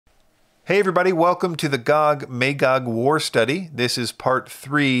Hey everybody, welcome to the GOG Magog War Study. This is part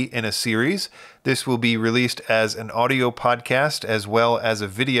 3 in a series. This will be released as an audio podcast as well as a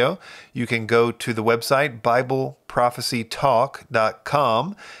video. You can go to the website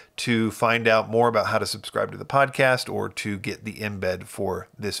BibleProphecyTalk.com to find out more about how to subscribe to the podcast or to get the embed for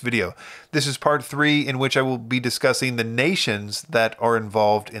this video. This is part 3 in which I will be discussing the nations that are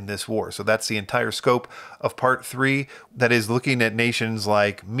involved in this war. So that's the entire scope of part 3. That is looking at nations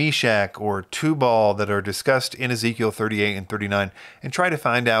like Meshach or Tubal that are discussed in Ezekiel 38 and 39 and try to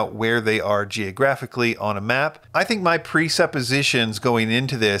find out where they are geographically on a map. I think my presuppositions going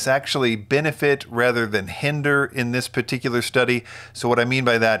into this actually benefit rather than hinder in this particular study. So what I mean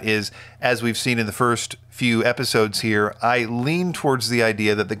by that is, as we've seen in the first few episodes here, I lean towards the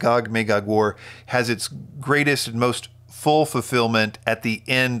idea that the Gog-Magog War has its greatest and most full fulfillment at the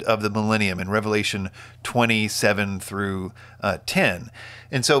end of the millennium in Revelation 27 through 10.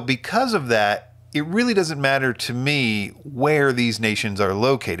 And so because of that, it really doesn't matter to me where these nations are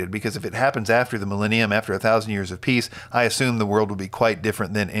located, because if it happens after the millennium, after 1,000 years of peace, I assume the world will be quite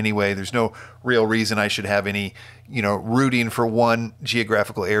different then anyway. There's no real reason I should have any, rooting for one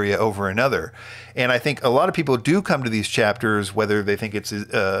geographical area over another. And I think a lot of people do come to these chapters, whether they think it's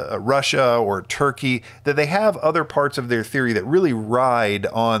Russia or Turkey, that they have other parts of their theory that really ride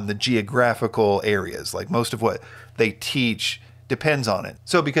on the geographical areas. Like most of what they teach depends on it.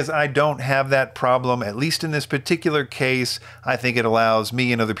 So because I don't have that problem, at least in this particular case, I think it allows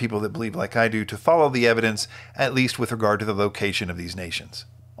me and other people that believe like I do to follow the evidence, at least with regard to the location of these nations.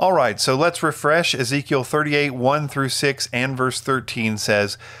 All right, so let's refresh. Ezekiel 38, 1 through 6 and verse 13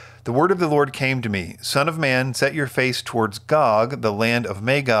 says, "The word of the Lord came to me, Son of man, set your face towards Gog, the land of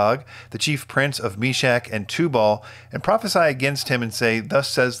Magog, the chief prince of Meshach and Tubal, and prophesy against him and say, Thus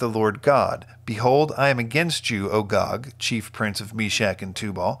says the Lord God, Behold, I am against you, O Gog, chief prince of Meshach and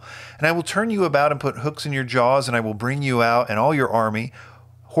Tubal, and I will turn you about and put hooks in your jaws, and I will bring you out and all your army,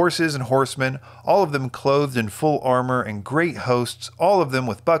 horses and horsemen, all of them clothed in full armor and great hosts, all of them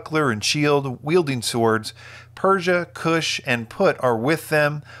with buckler and shield, wielding swords. Persia, Cush, and Put are with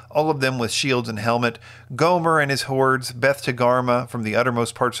them, all of them with shields and helmet. Gomer and his hordes, Beth Togarmah from the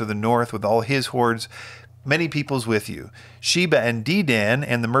uttermost parts of the north with all his hordes. Many peoples with you. Sheba and Dedan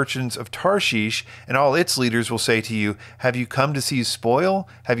and the merchants of Tarshish and all its leaders will say to you, Have you come to seize spoil?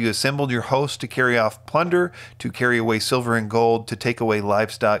 Have you assembled your host to carry off plunder, to carry away silver and gold, to take away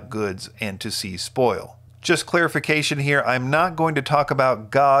livestock goods, and to seize spoil? Just clarification here, I'm not going to talk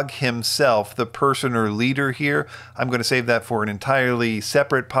about Gog himself, the person or leader here. I'm going to save that for an entirely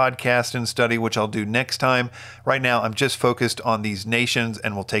separate podcast and study, which I'll do next time. Right now, I'm just focused on these nations,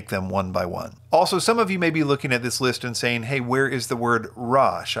 and we'll take them one by one. Also, some of you may be looking at this list and saying, hey, where is the word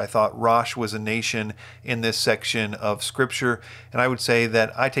Rosh? I thought Rosh was a nation in this section of Scripture, and I would say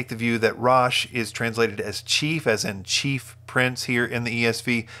that I take the view that Rosh is translated as chief, as in chief prince here in the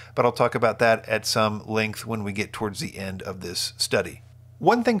ESV, but I'll talk about that at some length when we get towards the end of this study.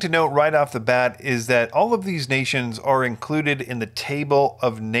 One thing to note right off the bat is that all of these nations are included in the Table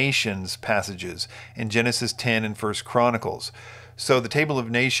of Nations passages in Genesis 10 and 1 Chronicles. So the Table of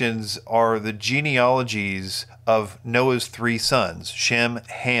Nations are the genealogies of Noah's 3 sons, Shem,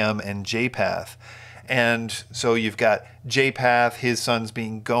 Ham, and Japheth. And so you've got Japheth, his sons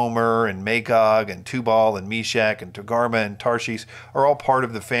being Gomer and Magog and Tubal and Meshach and Togarmah and Tarshish are all part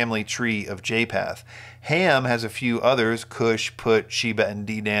of the family tree of Japheth. Ham has a few others, Cush, Put, Sheba, and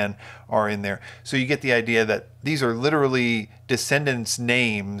Dedan are in there. So you get the idea that these are literally descendants'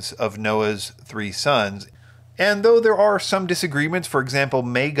 names of Noah's 3 sons. And though there are some disagreements, for example,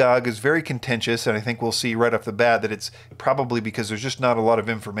 Magog is very contentious, and I think we'll see right off the bat that it's probably because there's just not a lot of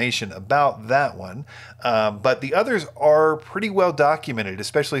information about that one. But the others are pretty well documented,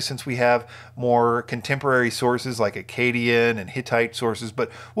 especially since we have more contemporary sources like Akkadian and Hittite sources. But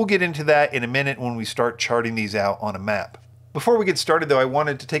we'll get into that in a minute when we start charting these out on a map. Before we get started, though, I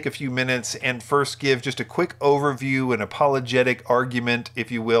wanted to take a few minutes and first give just a quick overview, an apologetic argument, if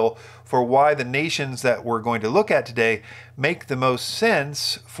you will, for why the nations that we're going to look at today make the most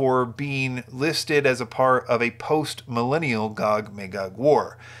sense for being listed as a part of a post-millennial Gog-Magog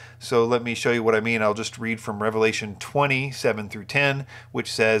war. So let me show you what I mean. I'll just read from Revelation 20, 7 through 10,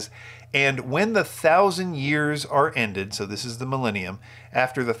 which says, And when the 1,000 years are ended, so this is the millennium,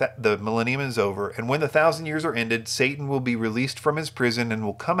 after the millennium is over, and when the 1,000 years are ended, Satan will be released from his prison and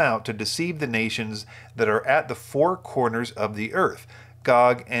will come out to deceive the nations that are at the 4 corners of the earth,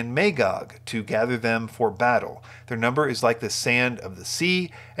 Gog and Magog, to gather them for battle. Their number is like the sand of the sea,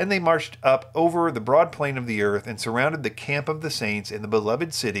 and they marched up over the broad plain of the earth and surrounded the camp of the saints in the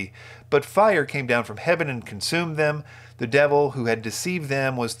beloved city. But fire came down from heaven and consumed them. The devil who had deceived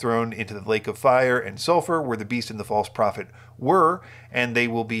them was thrown into the lake of fire and sulfur, where the beast and the false prophet were, and they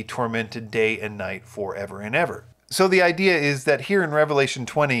will be tormented day and night forever and ever. So the idea is that here in Revelation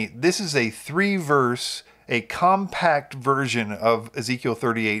 20, this is a 3-verse, a compact version of Ezekiel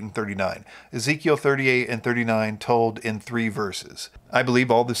 38 and 39. Ezekiel 38 and 39 told in 3 verses. I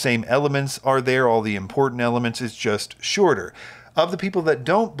believe all the same elements are there, all the important elements, is just shorter. Of the people that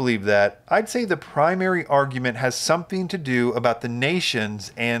don't believe that, I'd say the primary argument has something to do about the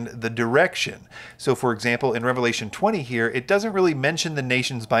nations and the direction. So for example, in Revelation 20 here, it doesn't really mention the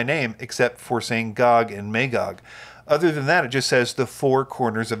nations by name except for saying Gog and Magog. Other than that, it just says the 4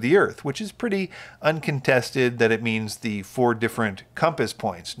 corners of the earth, which is pretty uncontested that it means the 4 different compass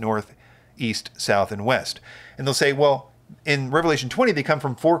points, north, east, south, and west. And they'll say, well, in Revelation 20, they come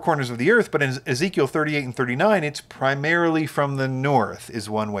from 4 corners of the earth, but in Ezekiel 38 and 39, it's primarily from the north, is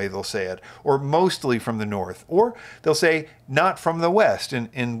one way they'll say it, or mostly from the north. Or they'll say, not from the west. And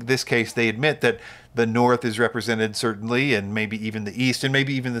in this case, they admit that the north is represented certainly, and maybe even the east, and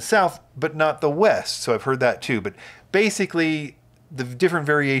maybe even the south, but not the west. So I've heard that too. But basically, the different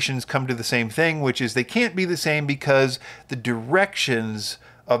variations come to the same thing, which is they can't be the same because the directions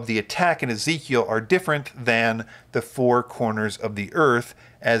of the attack in Ezekiel are different than the 4 corners of the earth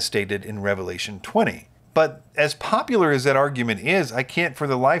as stated in Revelation 20. But as popular as that argument is, I can't for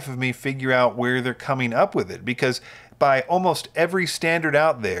the life of me figure out where they're coming up with it, because by almost every standard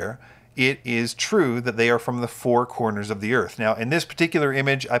out there, it is true that they are from the 4 corners of the earth. Now, in this particular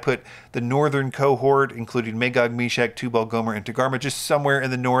image, I put the northern cohort, including Magog, Meshach, Tubal, Gomer, and Togarmah, just somewhere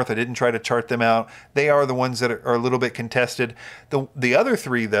in the north. I didn't try to chart them out. They are the ones that are a little bit contested. The other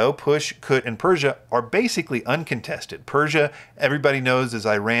 3, though, Push, Kut, and Persia, are basically uncontested. Persia, everybody knows, is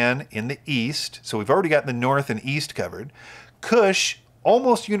Iran in the east, so we've already got the north and east covered. Cush,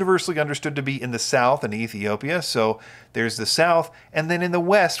 almost universally understood to be in the south in Ethiopia, so there's the south, and then in the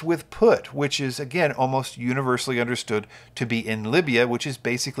west with Put, which is again almost universally understood to be in Libya, which is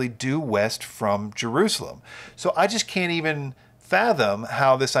basically due west from Jerusalem. So I just can't even fathom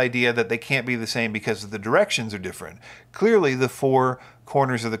how this idea that they can't be the same because the directions are different. Clearly the 4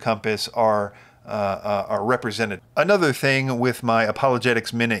 corners of the compass are represented. Another thing with my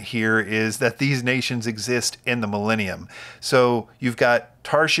apologetics minute here is that these nations exist in the millennium. So you've got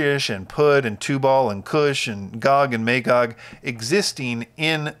Tarshish and Pud and Tubal and Cush and Gog and Magog existing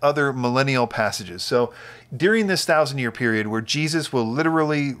in other millennial passages. So during this 1,000-year period where Jesus will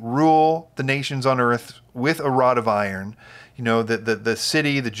literally rule the nations on earth with a rod of iron, you know, the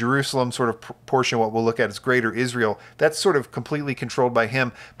city, the Jerusalem sort of portion, what we'll look at as greater Israel, that's sort of completely controlled by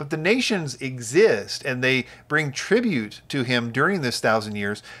him. But the nations exist and they bring tribute to him during this 1,000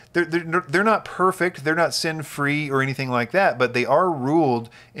 years. They're not perfect, they're not sin-free or anything like that, but they are ruled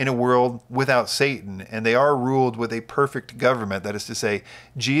in a world without Satan, and they are ruled with a perfect government, that is to say,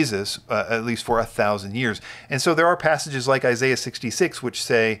 Jesus, at least for 1,000 years. And so there are passages like Isaiah 66 which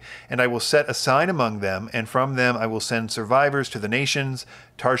say, "And I will set a sign among them, and from them I will send survivors to the nations,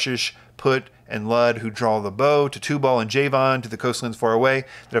 Tarshish, Put, and Lud, who draw the bow, to Tubal and Javan, to the coastlands far away,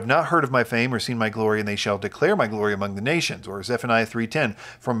 that have not heard of my fame or seen my glory, and they shall declare my glory among the nations." Or Zephaniah 3:10,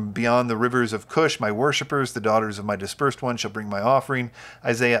 "From beyond the rivers of Cush, my worshippers, the daughters of my dispersed ones, shall bring my offering."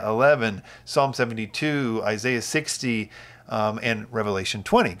 Isaiah 11, Psalm 72, Isaiah 60, and Revelation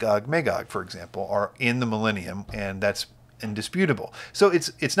 20, Gog Magog, for example, are in the millennium, and that's indisputable. So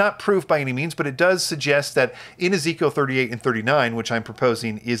it's not proof by any means, but it does suggest that in Ezekiel 38 and 39, which I'm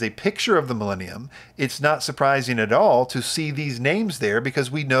proposing is a picture of the millennium, it's not surprising at all to see these names there, because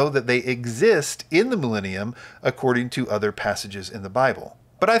we know that they exist in the millennium according to other passages in the Bible.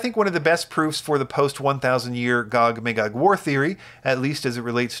 But I think one of the best proofs for the post-1,000-year Gog-Magog war theory, at least as it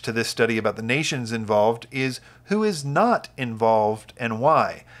relates to this study about the nations involved, is who is not involved and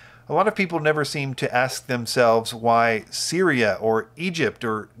why. A lot of people never seem to ask themselves why Syria or Egypt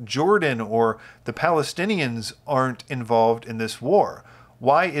or Jordan or the Palestinians aren't involved in this war.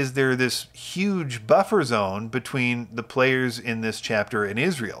 Why is there this huge buffer zone between the players in this chapter and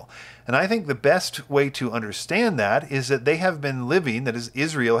Israel? And I think the best way to understand that is that they have been living, that is,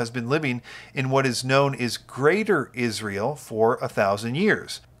 Israel has been living in what is known as Greater Israel for 1,000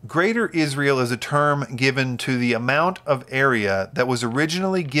 years. Greater Israel is a term given to the amount of area that was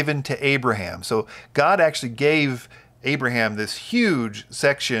originally given to Abraham. So God actually gave Abraham this huge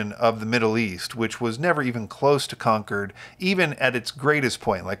section of the Middle East, which was never even close to conquered, even at its greatest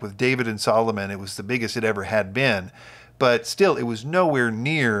point. Like with David and Solomon, it was the biggest it ever had been. But still, it was nowhere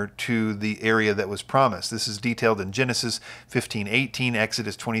near to the area that was promised. This is detailed in Genesis 15:18,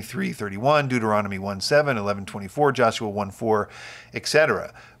 Exodus 23:31, Deuteronomy 1:7, 11:24, Joshua 1:4,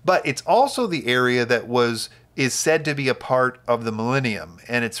 etc. But it's also the area that was is said to be a part of the millennium,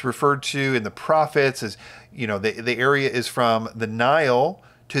 and it's referred to in the prophets as, you know, the area is from the Nile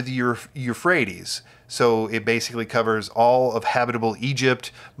to the Euphrates. So it basically covers all of habitable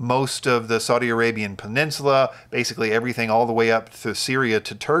Egypt, most of the Saudi Arabian Peninsula, basically everything all the way up to Syria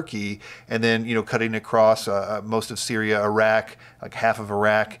to Turkey, and then, you know, cutting across most of Syria, Iraq, like half of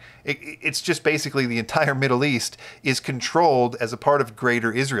Iraq. It's just basically the entire Middle East is controlled as a part of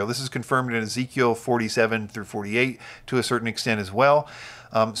Greater Israel. This is confirmed in Ezekiel 47 through 48 to a certain extent as well.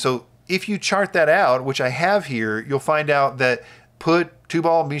 So if you chart that out, which I have here, you'll find out that Put,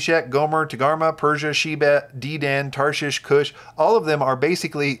 Tubal, Meshech, Gomer, Togarmah, Persia, Sheba, Dedan, Tarshish, Cush, all of them are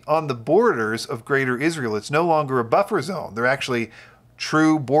basically on the borders of Greater Israel. It's no longer a buffer zone. They're actually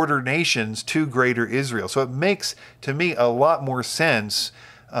true border nations to Greater Israel. So it makes, to me, a lot more sense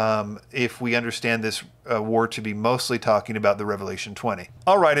if we understand this war to be mostly talking about the Revelation 20.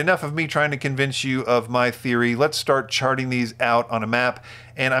 All right, enough of me trying to convince you of my theory. Let's start charting these out on a map.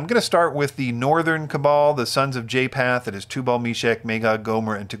 And I'm going to start with the northern cabal, the sons of Japheth, that is Tubal, Meshech, Magog,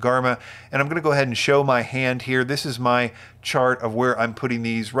 Gomer, and Togarmah. And I'm going to go ahead and show my hand here. This is my chart of where I'm putting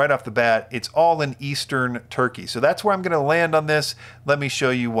these right off the bat. It's all in eastern Turkey. So that's where I'm going to land on this. Let me show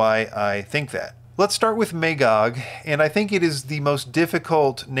you why I think that. Let's start with Magog, and I think it is the most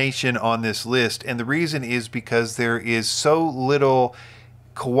difficult nation on this list, and the reason is because there is so little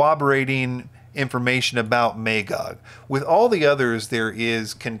corroborating information about Magog. With all the others, there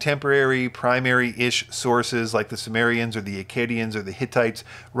is contemporary, primary-ish sources like the Sumerians or the Akkadians or the Hittites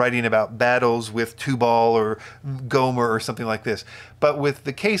writing about battles with Tubal or Gomer or something like this. But with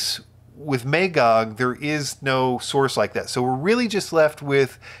the case with Magog, there is no source like that. So we're really just left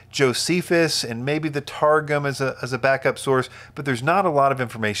with Josephus and maybe the Targum as a backup source, but there's not a lot of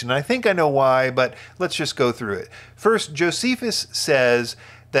information. And I think I know why, but let's just go through it. First, Josephus says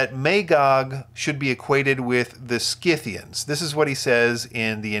that Magog should be equated with the Scythians. This is what he says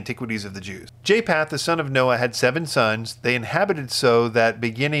in the Antiquities of the Jews. Japheth, the son of Noah, had 7 sons. They inhabited so that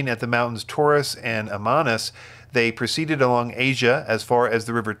beginning at the mountains Taurus and Amanus, they proceeded along Asia as far as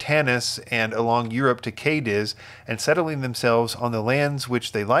the river Tanis and along Europe to Cadiz, and settling themselves on the lands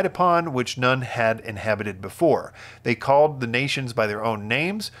which they light upon, which none had inhabited before. They called the nations by their own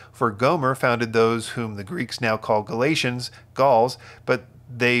names, for Gomer founded those whom the Greeks now call Galatians, Gauls, but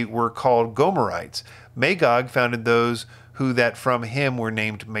they were called Gomerites. Magog founded those who that from him were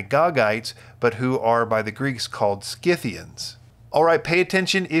named Magogites, but who are by the Greeks called Scythians. All right, pay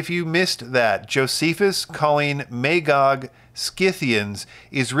attention if you missed that. Josephus calling Magog Scythians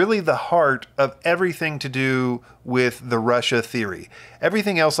is really the heart of everything to do with the Russia theory.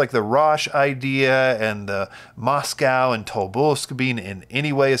 Everything else, like the Rosh idea and the Moscow and Tobolsk being in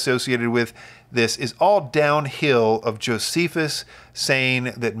any way associated with this, is all downhill of Josephus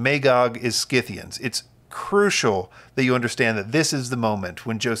saying that Magog is Scythians. It's crucial that you understand that this is the moment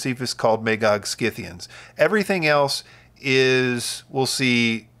when Josephus called Magog Scythians. Everything else is, we'll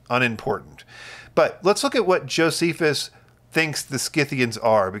see, unimportant. But let's look at what Josephus thinks the Scythians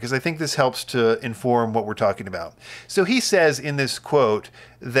are, because I think this helps to inform what we're talking about. So he says in this quote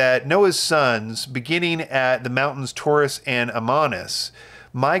that Noah's sons, beginning at the mountains Taurus and Amanus,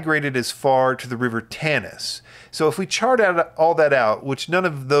 migrated as far to the river Tanis. So if we chart out all that out, which none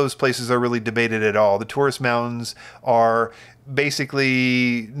of those places are really debated at all, the Taurus Mountains are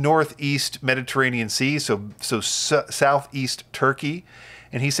basically northeast Mediterranean Sea, so southeast Turkey.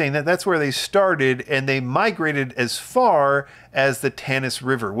 And he's saying that that's where they started, and they migrated as far as the Tanis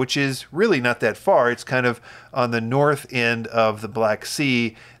River, which is really not that far. It's kind of on the north end of the Black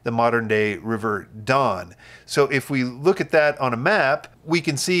Sea, the modern-day River Don. So if we look at that on a map, we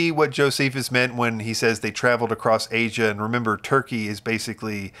can see what Josephus meant when he says they traveled across Asia. And remember, Turkey is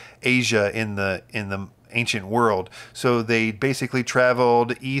basically Asia in the ancient world. So they basically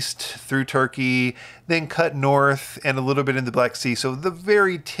traveled east through Turkey, then cut north and a little bit in the Black Sea. So the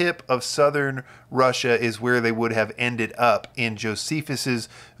very tip of southern Russia is where they would have ended up in Josephus's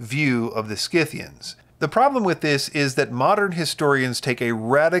view of the Scythians. The problem with this is that modern historians take a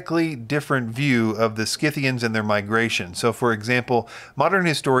radically different view of the Scythians and their migration. So for example, modern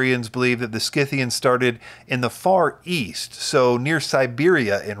historians believe that the Scythians started in the far east, so near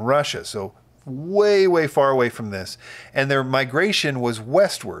Siberia in Russia, so way, way far away from this. And their migration was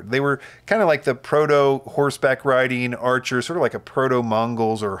westward. They were kind of like the proto-horseback riding archers, sort of like a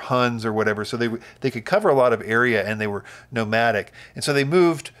proto-Mongols or Huns or whatever. So they could cover a lot of area, and they were nomadic. And so they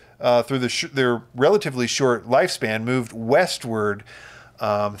moved through their relatively short lifespan, moved westward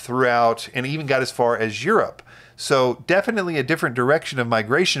throughout, and even got as far as Europe. So definitely a different direction of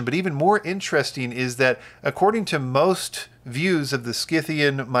migration, but even more interesting is that according to most views of the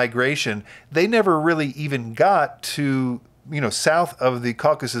Scythian migration, they never really even got to south of the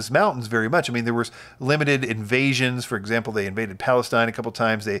Caucasus Mountains very much. I mean, there was limited invasions. For example, they invaded Palestine a couple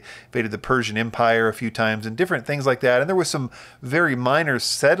times. They invaded the Persian Empire a few times and different things like that. And there was some very minor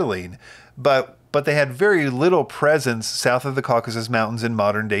settling, but they had very little presence south of the Caucasus Mountains in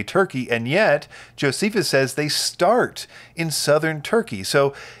modern-day Turkey. And yet, Josephus says they start in southern Turkey.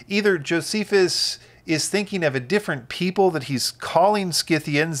 So either Josephus is thinking of a different people that he's calling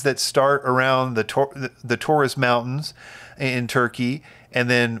Scythians that start around the Taurus Mountains in Turkey and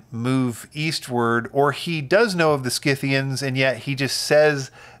then move eastward, or he does know of the Scythians and yet he just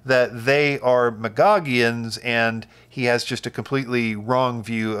says that they are Magogians and he has just a completely wrong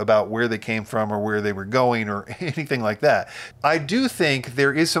view about where they came from or where they were going or anything like that. I do think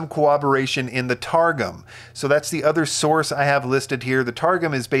there is some corroboration in the Targum. So that's the other source I have listed here. The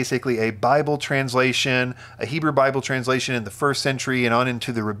Targum is basically a Bible translation, a Hebrew Bible translation in the 1st century and on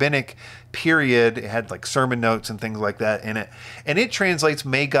into the rabbinic period. It had like sermon notes and things like that in it. And it translates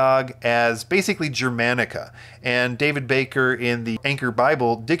Magog as basically Germanica. And David Baker in the Anchor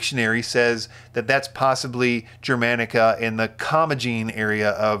Bible Dictionary says that that's possibly Germanica in the Commagene area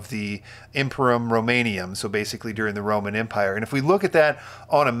of the Imperium Romanium, so basically during the Roman Empire. And if we look at that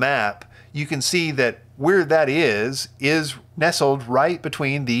on a map, you can see that where that is nestled right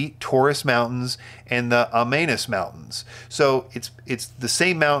between the Taurus Mountains and the Amanus Mountains. So it's the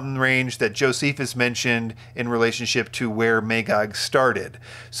same mountain range that Josephus mentioned in relationship to where Magog started.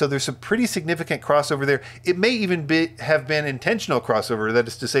 So there's some pretty significant crossover there. It may even have been intentional crossover. That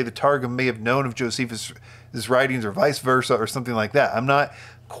is to say, the Targum may have known of Josephus' writings or vice versa or something like that. I'm not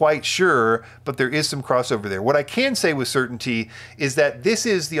quite sure, but there is some crossover there. What I can say with certainty is that this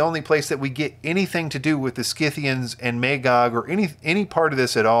is the only place that we get anything to do with the Scythians and Magog or any part of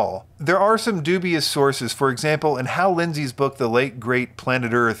this at all. There are some dubious sources. For example, in Hal Lindsey's book, The Late Great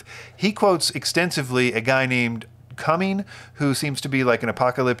Planet Earth, he quotes extensively a guy named Cumming, who seems to be like an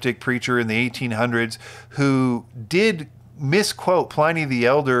apocalyptic preacher in the 1800s, who did misquote Pliny the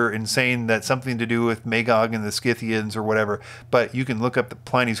Elder in saying that something to do with Magog and the Scythians or whatever, but you can look up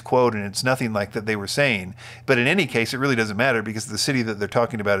Pliny's quote and it's nothing like that they were saying. But in any case, it really doesn't matter because the city that they're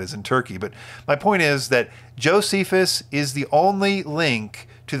talking about is in Turkey. But my point is that Josephus is the only link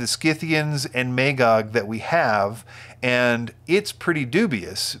to the Scythians and Magog that we have, and it's pretty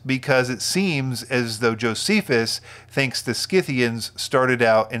dubious because it seems as though Josephus thinks the Scythians started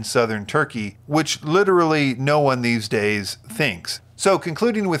out in southern Turkey, which literally no one these days thinks. So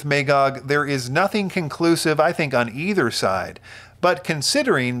concluding with Magog, there is nothing conclusive, I think, on either side. But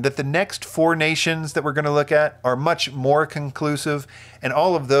considering that the next 4 nations that we're going to look at are much more conclusive, and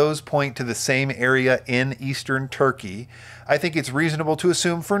all of those point to the same area in eastern Turkey, I think it's reasonable to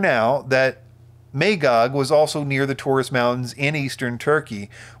assume for now that Magog was also near the Taurus Mountains in eastern Turkey,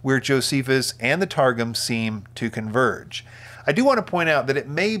 where Josephus and the Targum seem to converge. I do want to point out that it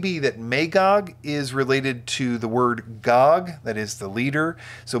may be that Magog is related to the word Gog, that is the leader.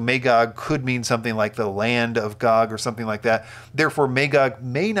 So Magog could mean something like the land of Gog or something like that. Therefore, Magog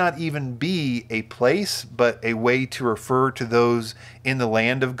may not even be a place, but a way to refer to those in the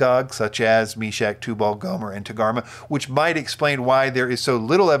land of Gog, such as Meshech, Tubal, Gomer, and Togarmah, which might explain why there is so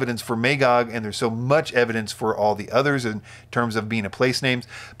little evidence for Magog and there's so much evidence for all the others in terms of being a place names.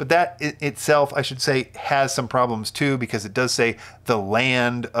 But that itself, I should say, has some problems too, because it does say the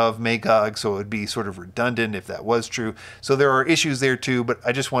land of Magog, so it would be sort of redundant if that was true. So there are issues there too, but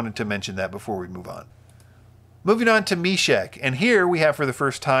I just wanted to mention that before we move on. Moving on to Meshech, and here we have for the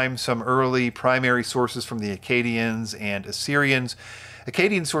first time some early primary sources from the Akkadians and Assyrians.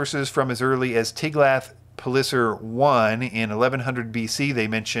 Akkadian sources from as early as Tiglath-Pileser I in 1100 BC, they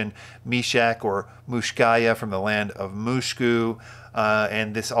mention Meshech or Mushkaya from the land of Mushku,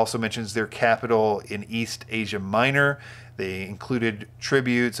 and this also mentions their capital in East Asia Minor. They included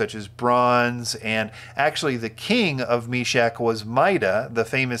tribute such as bronze, and actually the king of Meshech was Mida, the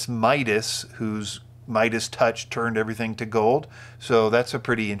famous Midas, whose Midas touch turned everything to gold. So that's a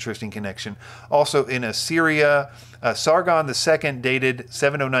pretty interesting connection. Also in Assyria, Sargon II, dated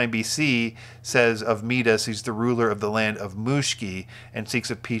 709 BC, says of Midas, he's the ruler of the land of Mushki and seeks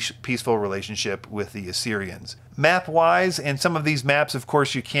a peaceful relationship with the Assyrians. Map-wise, and some of these maps, of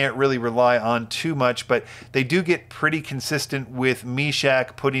course, you can't really rely on too much, but they do get pretty consistent with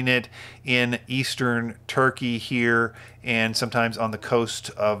Meshech, putting it in eastern Turkey here, and sometimes on the coast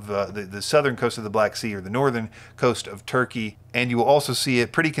of the southern coast of the Black Sea or the northern coast of Turkey. And you will also see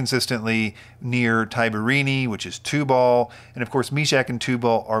it pretty consistently near Tiberini, which is Tubal. And of course, Meshach and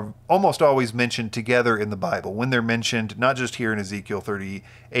Tubal are almost always mentioned together in the Bible. When they're mentioned, not just here in Ezekiel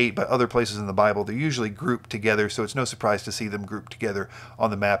 38, but other places in the Bible, they're usually grouped together. So it's no surprise to see them grouped together on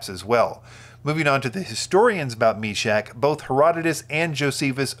the maps as well. Moving on to the historians about Meshach, both Herodotus and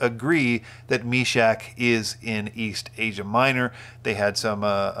Josephus agree that Meshach is in East Asia Minor. They had some,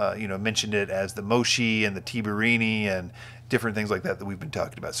 mentioned it as the Moshi and the Tiberini and different things like that that we've been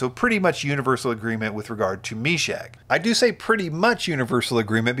talking about. So pretty much universal agreement with regard to Meshach. I do say pretty much universal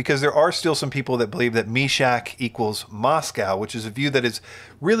agreement because there are still some people that believe that Meshach equals Moscow, which is a view that is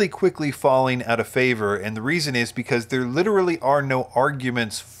really quickly falling out of favor. And the reason is because there literally are no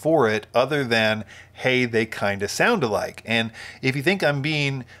arguments for it other than, hey, they kind of sound alike. And if you think I'm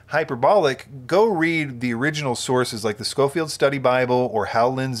being hyperbolic, go read the original sources like the Schofield Study Bible or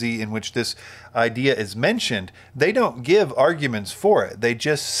Hal Lindsey, in which this idea is mentioned. They don't give arguments for it. They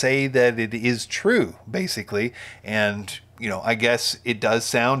just say that it is true, basically. And I guess it does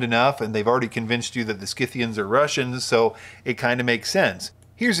sound enough, and they've already convinced you that the Scythians are Russians, so it kind of makes sense.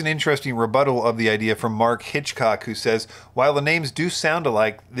 Here's an interesting rebuttal of the idea from Mark Hitchcock, who says, while the names do sound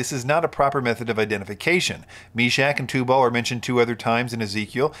alike, this is not a proper method of identification. Meshach and Tubal are mentioned 2 other times in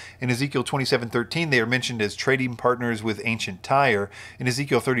Ezekiel. In Ezekiel 27:13, they are mentioned as trading partners with ancient Tyre. In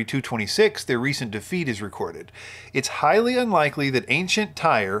Ezekiel 32:26, their recent defeat is recorded. It's highly unlikely that ancient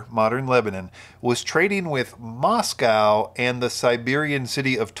Tyre, modern Lebanon, was trading with Moscow and the Siberian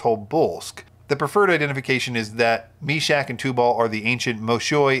city of Tobolsk. The preferred identification is that Meshach and Tubal are the ancient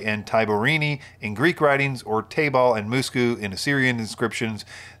Moshoi and Tiberini in Greek writings, or Tabal and Musku in Assyrian inscriptions.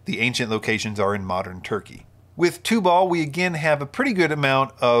 The ancient locations are in modern Turkey. With Tubal, we again have a pretty good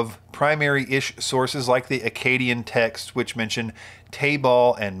amount of primary-ish sources like the Akkadian texts, which mention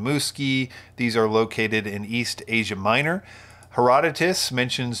Tabal and Muski. These are located in East Asia Minor. Herodotus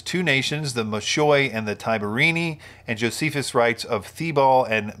mentions 2 nations, the Moshoi and the Tiberini, and Josephus writes of Thebal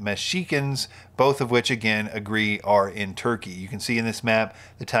and Meshikans, both of which again agree are in Turkey. You can see in this map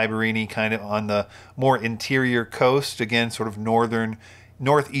the Tiberini kind of on the more interior coast, again sort of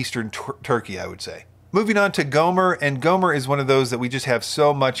northeastern Turkey, I would say. Moving on to Gomer, and Gomer is one of those that we just have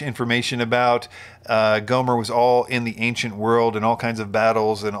so much information about. Gomer was all in the ancient world and all kinds of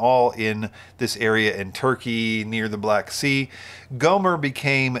battles and all in this area in Turkey near the Black Sea. Gomer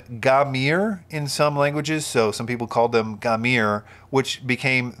became Gamir in some languages, so some people called them Gamir, which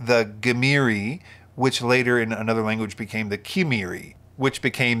became the Gemiri, which later in another language became the Kimiri, which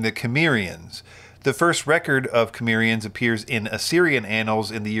became the Cimmerians. The first record of Cimmerians appears in Assyrian annals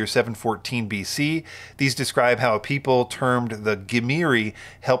in the year 714 BC. These describe how a people termed the Gemiri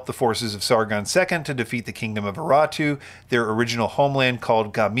helped the forces of Sargon II to defeat the kingdom of Urartu. Their original homeland,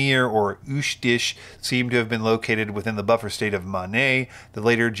 called Gamir or Ushdish, seemed to have been located within the buffer state of Mane. The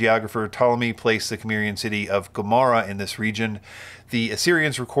later geographer Ptolemy placed the Cimmerian city of Gomorrah in this region. The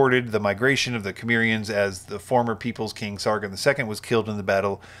Assyrians recorded the migration of the Cimmerians as the former people's king Sargon II was killed in the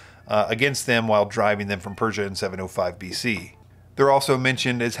battle against them while driving them from Persia in 705 BC. They're also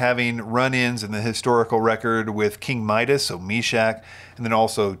mentioned as having run-ins in the historical record with King Midas, so Meshach, and then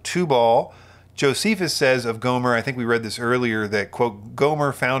also Tubal. Josephus says of Gomer, I think we read this earlier, that, quote,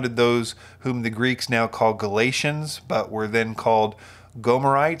 Gomer founded those whom the Greeks now call Galatians, but were then called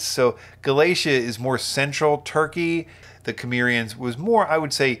Gomerites. So Galatia is more central Turkey. The Cimmerians was more, I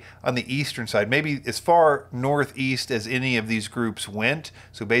would say, on the eastern side, maybe as far northeast as any of these groups went.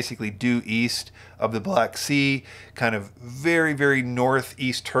 So basically due east of the Black Sea, kind of very, very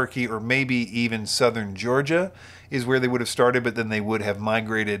northeast Turkey, or maybe even southern Georgia is where they would have started, but then they would have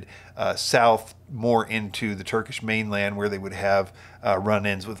migrated south more into the Turkish mainland where they would have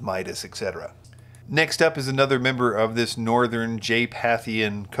run-ins with Midas, etc. Next up is another member of this northern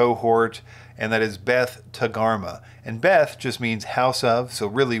Japathian cohort, and that is Beth Togarmah. And Beth just means house of, so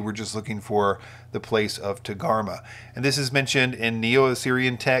really we're just looking for the place of Togarmah. And this is mentioned in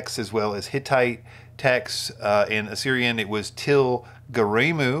Neo-Assyrian texts as well as Hittite texts. In Assyrian it was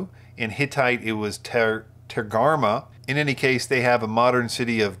Til-Garemu. In Hittite it was Togarmah. In any case, they have a modern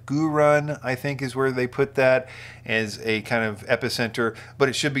city of Gurun, I think is where they put that, as a kind of epicenter. But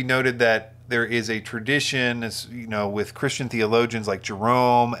it should be noted that there is a tradition, with Christian theologians like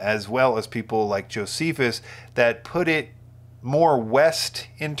Jerome, as well as people like Josephus, that put it more west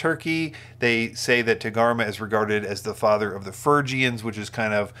in Turkey. They say that Togarmah is regarded as the father of the Phrygians, which is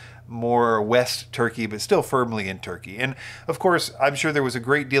kind of more west Turkey, but still firmly in Turkey. And of course, I'm sure there was a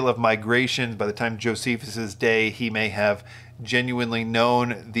great deal of migration. By the time Josephus's day, he may have genuinely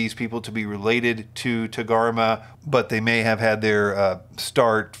known these people to be related to Togarmah, but they may have had their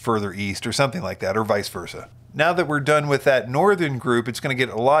start further east or something like that, or vice versa. Now that we're done with that northern group, it's going to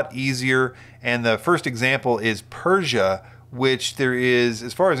get a lot easier. And the first example is Persia, which there is,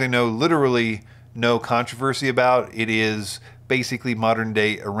 as far as I know, literally no controversy about. It is basically modern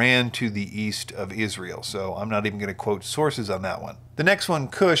day Iran to the east of Israel. So I'm not even going to quote sources on that one. The next one,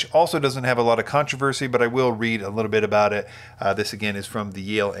 Cush, also doesn't have a lot of controversy, but I will read a little bit about it. This again is from the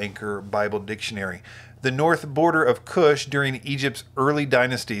Yale Anchor Bible Dictionary. The north border of Cush during Egypt's early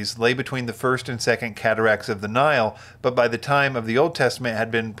dynasties lay between the first and second cataracts of the Nile, but by the time of the Old Testament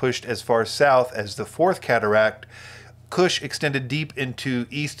had been pushed as far south as the fourth cataract. Cush extended deep into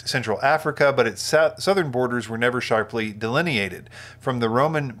East Central Africa, but its southern borders were never sharply delineated. From the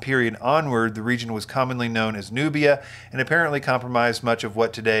Roman period onward, the region was commonly known as Nubia and apparently comprised much of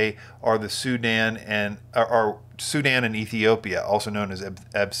what today are the Sudan and Ethiopia, also known as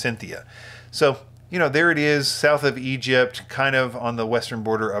Absinthia. So, you know, there it is, south of Egypt, kind of on the western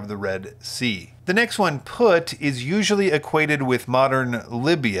border of the Red Sea. The next one, Put, is usually equated with modern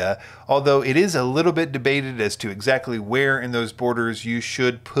Libya, although it is a little bit debated as to exactly where in those borders you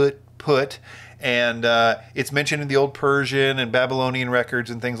should put Put. And it's mentioned in the Old Persian and Babylonian records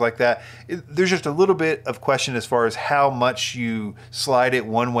and things like that. There's just a little bit of question as far as how much you slide it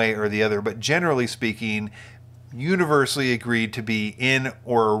one way or the other, but generally speaking, universally agreed to be in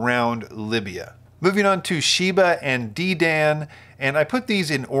or around Libya. Moving on to Sheba and Dedan, and I put these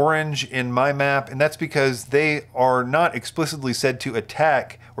in orange in my map, and that's because they are not explicitly said to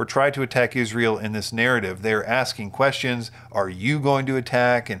attack or try to attack Israel in this narrative. They're asking questions, are you going to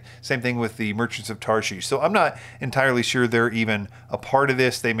attack? And same thing with the merchants of Tarshish. So I'm not entirely sure they're even a part of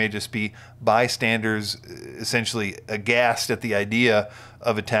this. They may just be bystanders, essentially aghast at the idea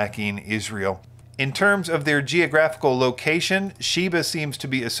of attacking Israel. In terms of their geographical location, Sheba seems to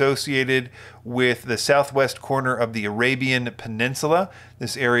be associated with the southwest corner of the Arabian Peninsula.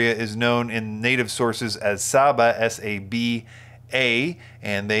 This area is known in native sources as Saba, S-A-B-A,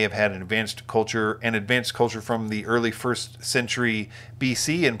 and they have had an advanced culture from the early 1st century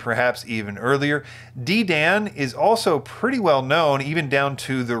BC and perhaps even earlier. Dedan is also pretty well known, even down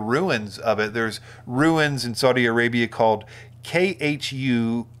to the ruins of it. There's ruins in Saudi Arabia called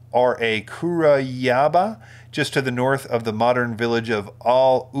Khura Kurayaba, just to the north of the modern village of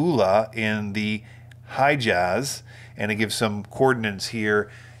Al Ula in the Hijaz, and it gives some coordinates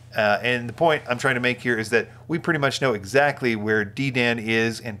here. And the point I'm trying to make here is that we pretty much know exactly where Dedan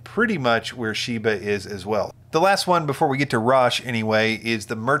is and pretty much where Sheba is as well. The last one before we get to Rosh anyway is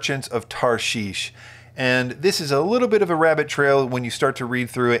the merchants of Tarshish. And this is a little bit of a rabbit trail when you start to read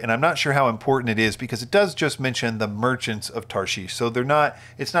through it, and I'm not sure how important it is because it does just mention the merchants of Tarshish. So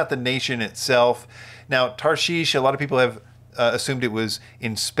it's not the nation itself. Now, Tarshish, a lot of people have assumed it was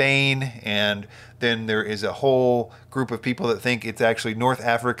in Spain, and then there is a whole group of people that think it's actually North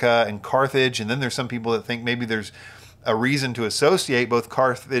Africa and Carthage, and then there's some people that think maybe there's a reason to associate both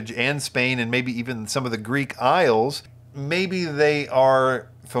Carthage and Spain and maybe even some of the Greek Isles. Maybe they are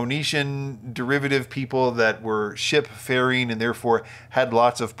Phoenician derivative people that were ship faring and therefore had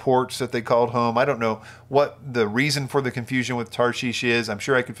lots of ports that they called home. I don't know what the reason for the confusion with Tarshish is. I'm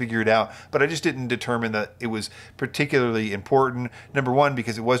sure I could figure it out, but I just didn't determine that it was particularly important. Number one,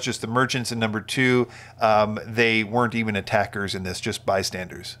 because it was just the merchants, and number two, they weren't even attackers in this, just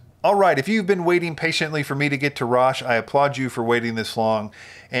bystanders. All right, if you've been waiting patiently for me to get to Rosh, I applaud you for waiting this long.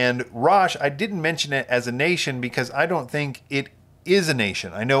 And Rosh, I didn't mention it as a nation because I don't think it is a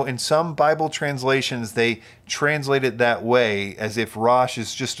nation. I know in some Bible translations they translate it that way, as if Rosh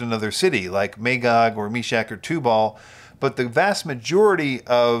is just another city like Magog or Meshach or Tubal, but the vast majority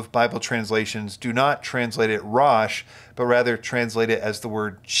of Bible translations do not translate it Rosh, but rather translate it as the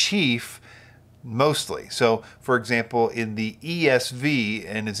word chief, mostly. So, for example, in the ESV,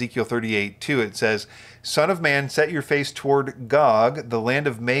 in Ezekiel 38:2, it says, "Son of man, set your face toward Gog, the land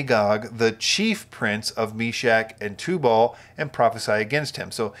of Magog, the chief prince of Meshach and Tubal, and prophesy against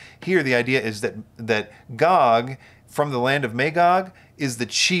him." So here the idea is that Gog, from the land of Magog, is the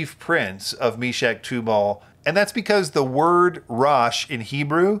chief prince of Meshach, Tubal, and that's because the word Rosh in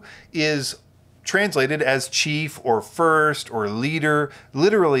Hebrew is translated as chief or first or leader.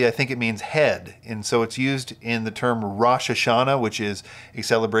 Literally, I think it means head. And so it's used in the term Rosh Hashanah, which is a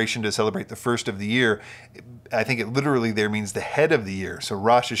celebration to celebrate the first of the year. I think it literally there means the head of the year. So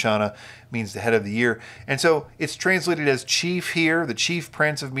Rosh Hashanah means the head of the year. And so it's translated as chief here, the chief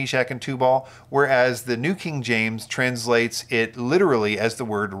prince of Meshach and Tubal, whereas the New King James translates it literally as the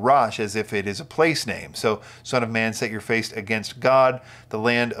word Rosh, as if it is a place name. So, son of man, set your face against God, the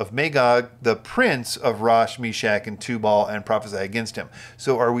land of Magog, the prince of Rosh, Meshach, and Tubal, and prophesy against him.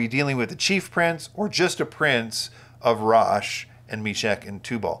 So are we dealing with a chief prince or just a prince of Rosh and Meshach and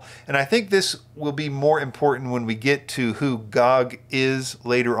Tubal. And I think this will be more important when we get to who Gog is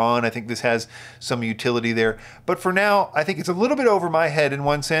later on. I think this has some utility there. But for now, I think it's a little bit over my head in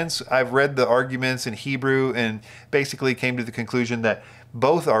one sense. I've read the arguments in Hebrew and basically came to the conclusion that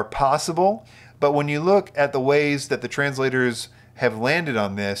both are possible. But when you look at the ways that the translators have landed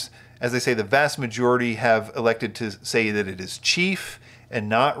on this, as I say, the vast majority have elected to say that it is chief and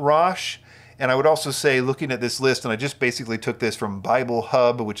not Rosh. And I would also say, looking at this list, and I just basically took this from Bible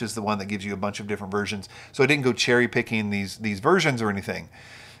Hub, which is the one that gives you a bunch of different versions. So I didn't go cherry picking these versions or anything.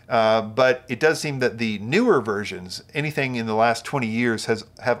 But it does seem that the newer versions, anything in the last 20 years,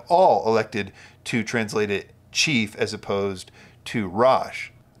 have all elected to translate it chief as opposed to Rosh.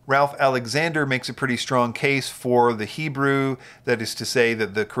 Ralph Alexander makes a pretty strong case for the Hebrew, that is to say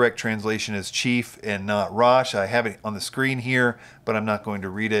that the correct translation is chief and not Rosh. I have it on the screen here, but I'm not going to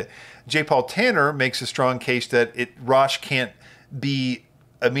read it. J. Paul Tanner makes a strong case that Rosh can't be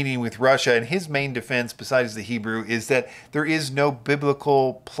a meaning with Russia, and his main defense, besides the Hebrew, is that there is no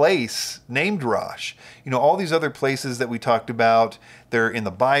biblical place named Rosh. You know, all these other places that we talked about, they're in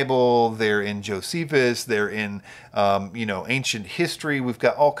the Bible, they're in Josephus, they're in, ancient history. We've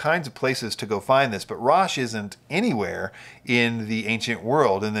got all kinds of places to go find this, but Rosh isn't anywhere in the ancient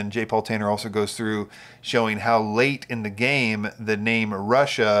world. And then J. Paul Tanner also goes through showing how late in the game the name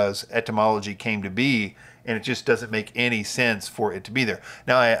Russia's etymology came to be, and it just doesn't make any sense for it to be there.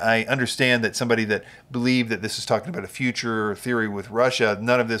 Now, I understand that somebody that believed that this is talking about a future theory with Russia,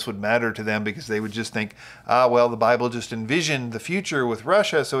 none of this would matter to them because they would just think, well, the Bible just envisioned the future with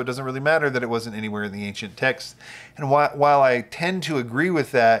Russia, so it doesn't really matter that it wasn't anywhere in the ancient text. And while I tend to agree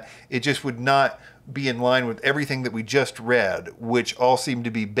with that, it just would not be in line with everything that we just read, which all seem to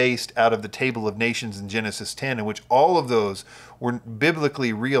be based out of the table of nations in Genesis 10, in which all of those were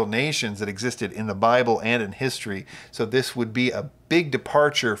biblically real nations that existed in the Bible and in history. So this would be a big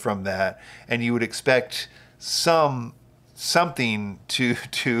departure from that, and you would expect something to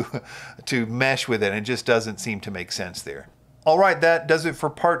mesh with it, and it just doesn't seem to make sense there. All right, that does it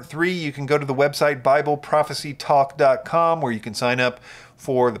for part 3. You can go to the website BibleProphecyTalk.com, where you can sign up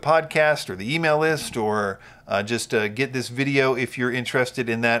for the podcast or the email list, or just get this video if you're interested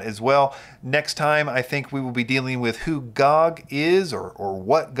in that as well. Next time, I think we will be dealing with who Gog is, or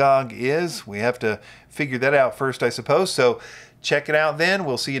what Gog is. We have to figure that out first, I suppose. So check it out then.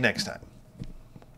 We'll see you next time.